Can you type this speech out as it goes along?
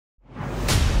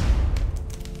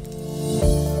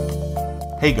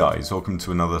Hey guys, welcome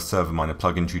to another ServerMiner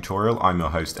plugin tutorial. I'm your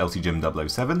host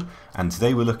LTJim007 and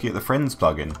today we're looking at the Friends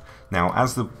plugin. Now,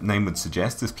 as the name would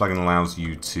suggest, this plugin allows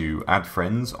you to add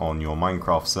friends on your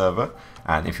Minecraft server,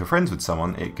 and if you're friends with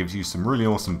someone it gives you some really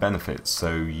awesome benefits.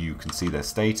 So you can see their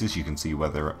status, you can see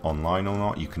whether they're online or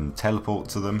not, you can teleport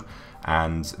to them,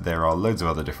 and there are loads of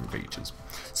other different features.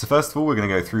 So first of all we're going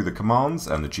to go through the commands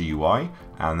and the GUI,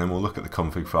 and then we'll look at the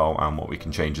config file and what we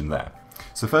can change in there.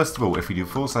 So first of all, if we do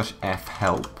 /f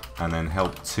help and then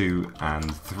help 2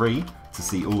 and 3 to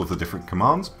see all of the different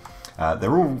commands,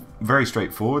 they're all very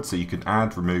straightforward. So you can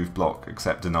add, remove, block,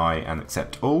 accept, deny and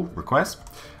accept all requests,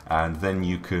 and then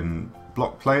you can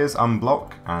block players,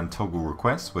 unblock and toggle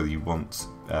requests whether you want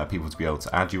people to be able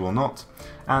to add you or not.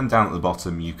 And down at the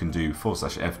bottom you can do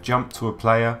 /f jump to a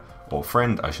player, or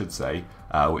friend I should say,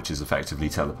 which is effectively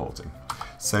teleporting.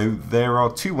 So there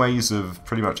are two ways of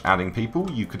pretty much adding people.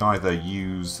 You could either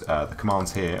use the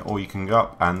commands here, or you can go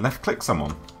up and left click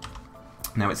someone.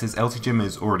 Now it says LTJim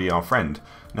is already our friend.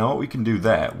 Now what we can do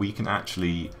there, we can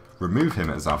actually remove him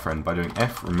as our friend by doing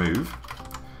F remove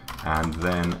and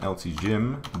then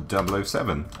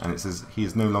LTJim007, and it says he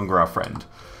is no longer our friend.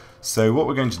 So what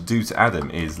we're going to do to add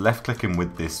him is left click him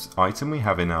with this item we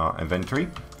have in our inventory.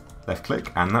 Left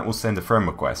click and that will send a friend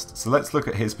request. So let's look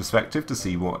at his perspective to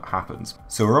see what happens.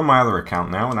 So we're on my other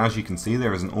account now, and as you can see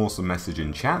there is an awesome message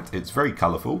in chat. It's very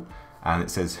colourful and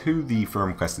it says who the friend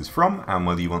request is from and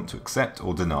whether you want to accept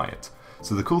or deny it.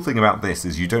 So the cool thing about this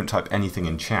is you don't type anything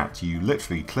in chat, you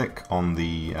literally click on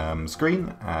the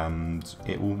screen and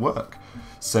it will work.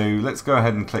 So let's go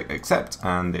ahead and click accept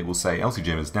and it will say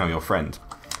LTJim is now your friend.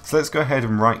 So let's go ahead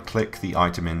and right click the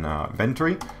item in our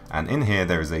inventory, and in here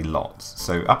there is a lot.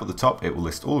 So up at the top it will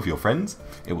list all of your friends,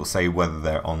 it will say whether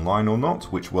they're online or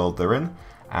not, which world they're in,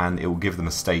 and it will give them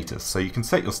a status. So you can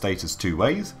set your status two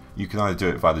ways. You can either do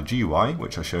it via the GUI,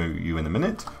 which I'll show you in a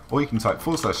minute, or you can type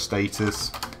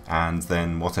 /status and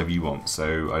then whatever you want.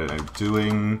 So I don't know,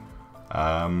 doing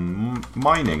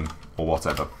mining or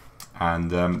whatever,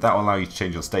 and that will allow you to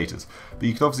change your status. But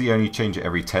you can obviously only change it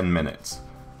every 10 minutes.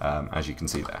 As you can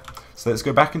see there. So let's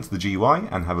go back into the GUI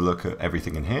and have a look at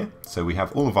everything in here. So we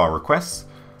have all of our requests,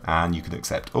 and you can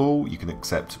accept all, you can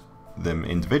accept them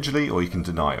individually, or you can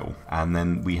deny all. And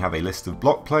then we have a list of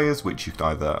block players, which you can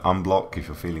either unblock if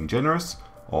you're feeling generous,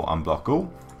 or unblock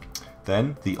all.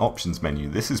 Then the options menu.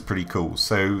 This is pretty cool.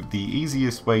 So the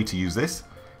easiest way to use this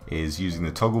is using the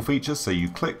toggle feature. So you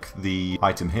click the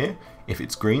item here. If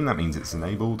it's green, that means it's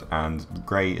enabled, and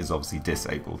grey is obviously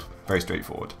disabled. Very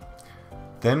straightforward.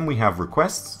 Then we have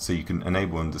requests, so you can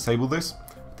enable and disable this.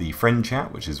 The friend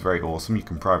chat, which is very awesome, you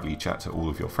can privately chat to all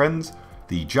of your friends.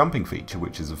 The jumping feature,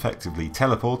 which is effectively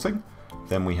teleporting.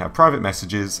 Then we have private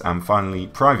messages, and finally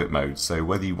private mode, so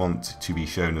whether you want to be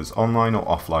shown as online or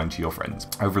offline to your friends.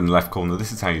 Over in the left corner,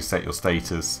 this is how you set your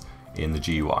status in the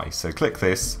GUI. So click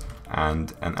this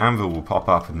and an anvil will pop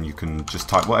up and you can just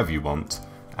type whatever you want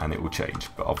and it will change,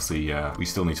 but obviously we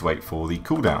still need to wait for the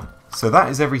cooldown. So that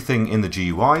is everything in the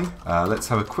GUI. Let's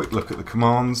have a quick look at the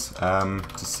commands to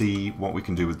see what we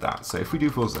can do with that. So if we do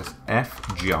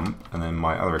 /f jump and then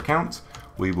my other account,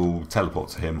 we will teleport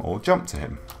to him or jump to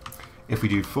him. If we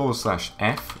do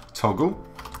 /f toggle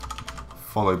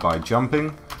followed by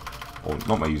jumping, or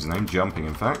not my username, jumping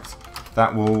in fact,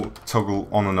 that will toggle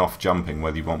on and off jumping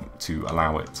whether you want to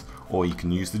allow it, or you can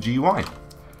use the GUI.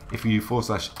 If we do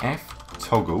 /f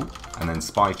toggle and then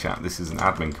spy chat, this is an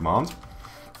admin command.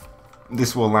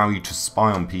 This will allow you to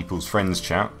spy on people's friends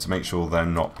chat to make sure they're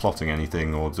not plotting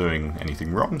anything or doing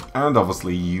anything wrong. And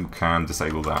obviously you can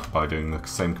disable that by doing the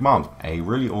same command. A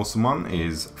really awesome one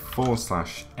is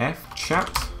 /f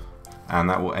chat, and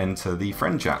that will enter the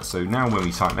friend chat. So now when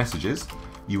we type messages,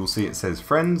 you will see it says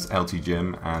friends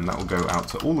LTJim, and that will go out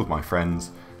to all of my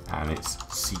friends, and it's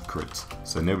secret.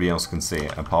 So nobody else can see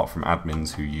it apart from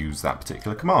admins who use that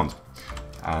particular command.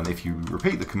 And if you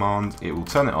repeat the command, it will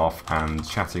turn it off and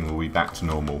chatting will be back to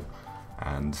normal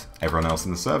and everyone else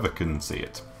in the server can see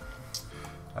it.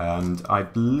 And I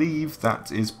believe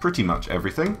that is pretty much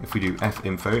everything. If we do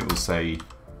finfo, it will say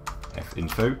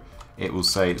finfo. It will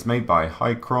say it's made by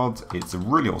HiCrod. It's a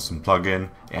really awesome plugin.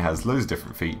 It has loads of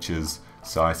different features,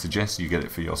 so I suggest you get it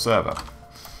for your server.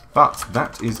 But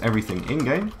that is everything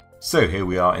in-game. So here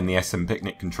we are in the SM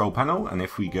Picnic control panel, and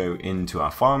if we go into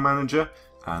our file manager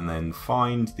and then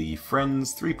find the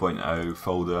Friends 3.0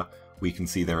 folder, we can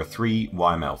see there are 3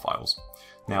 YML files.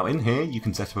 Now in here you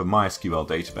can set up a Mysql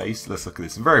database. Let's look at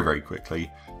this very, very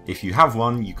quickly. If you have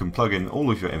one, you can plug in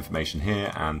all of your information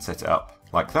here and set it up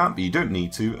like that, but you don't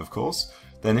need to, of course.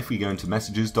 Then if we go into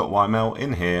messages.yml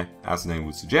in here, as the name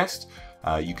would suggest,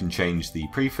 You can change the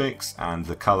prefix and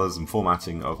the colours and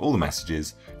formatting of all the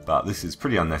messages, but this is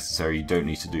pretty unnecessary. You don't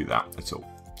need to do that at all.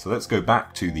 So let's go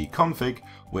back to the config,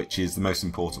 which is the most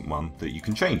important one that you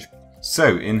can change.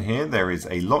 So in here there is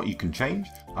a lot you can change.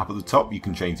 Up at the top you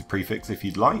can change the prefix if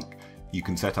you'd like. You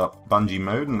can set up bungee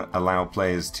mode and allow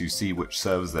players to see which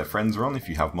servers their friends are on if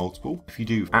you have multiple. If you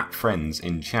do @friends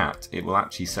in chat, it will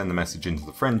actually send the message into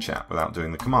the friend chat without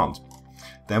doing the command.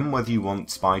 Then whether you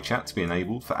want spy chat to be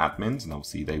enabled for admins, and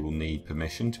obviously they will need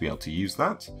permission to be able to use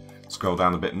that. Scroll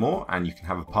down a bit more and you can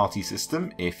have a party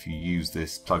system if you use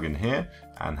this plugin here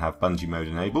and have bungee mode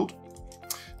enabled.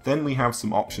 Then we have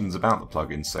some options about the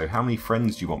plugin. So how many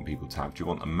friends do you want people to have? Do you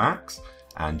want a max?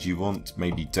 And do you want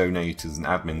maybe donators and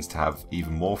admins to have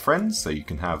even more friends? So you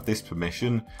can have this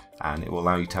permission and it will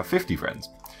allow you to have 50 friends.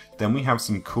 Then we have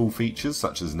some cool features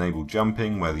such as enable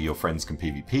jumping, whether your friends can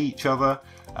PvP each other,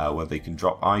 where they can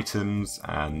drop items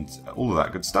and all of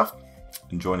that good stuff,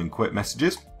 and join and quit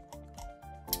messages.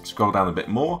 Scroll down a bit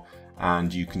more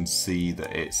and you can see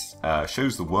that it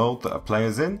shows the world that a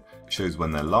player's in. It shows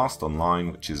when they're last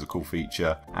online, which is a cool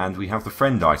feature, and we have the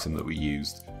friend item that we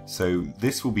used. So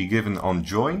this will be given on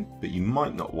join, but you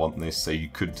might not want this, so you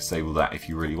could disable that if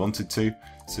you really wanted to.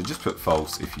 So just put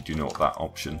false if you do not want that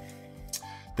option.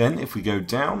 Then if we go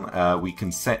down, we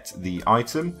can set the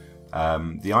item.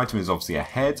 The item is obviously a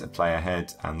head, a player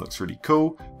head, and looks really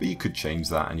cool, but you could change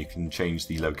that and you can change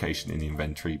the location in the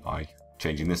inventory by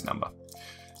changing this number.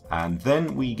 And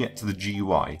then we get to the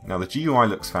GUI. Now the GUI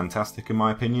looks fantastic in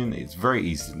my opinion. It's very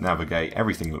easy to navigate,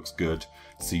 everything looks good,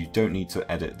 so you don't need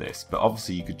to edit this. But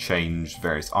obviously you could change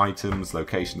various items,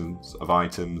 locations of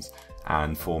items,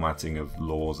 and formatting of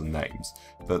laws and names.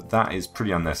 But that is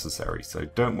pretty unnecessary, so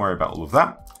don't worry about all of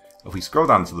that. If we scroll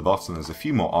down to the bottom, there's a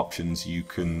few more options. You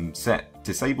can set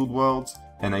disabled worlds,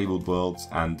 enabled worlds,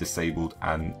 and disabled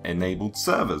and enabled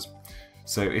servers.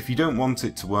 So if you don't want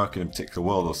it to work in a particular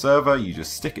world or server, you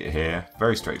just stick it here,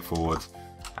 very straightforward,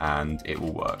 and it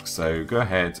will work. So go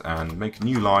ahead and make a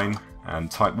new line and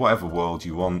type whatever world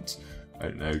you want. I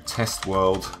don't know, test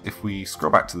world. If we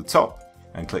scroll back to the top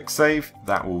and click save,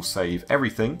 that will save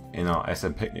everything in our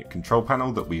SM Picnic control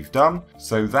panel that we've done.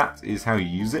 So that is how you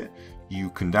use it.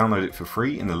 You can download it for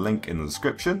free in the link in the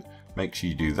description. Make sure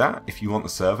you do that. If you want the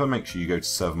server, make sure you go to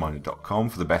serverminer.com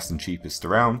for the best and cheapest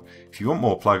around. If you want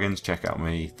more plugins, check out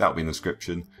me. That'll be in the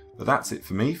description. But that's it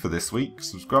for me for this week.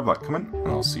 Subscribe, like, comment, and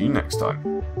I'll see you next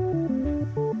time.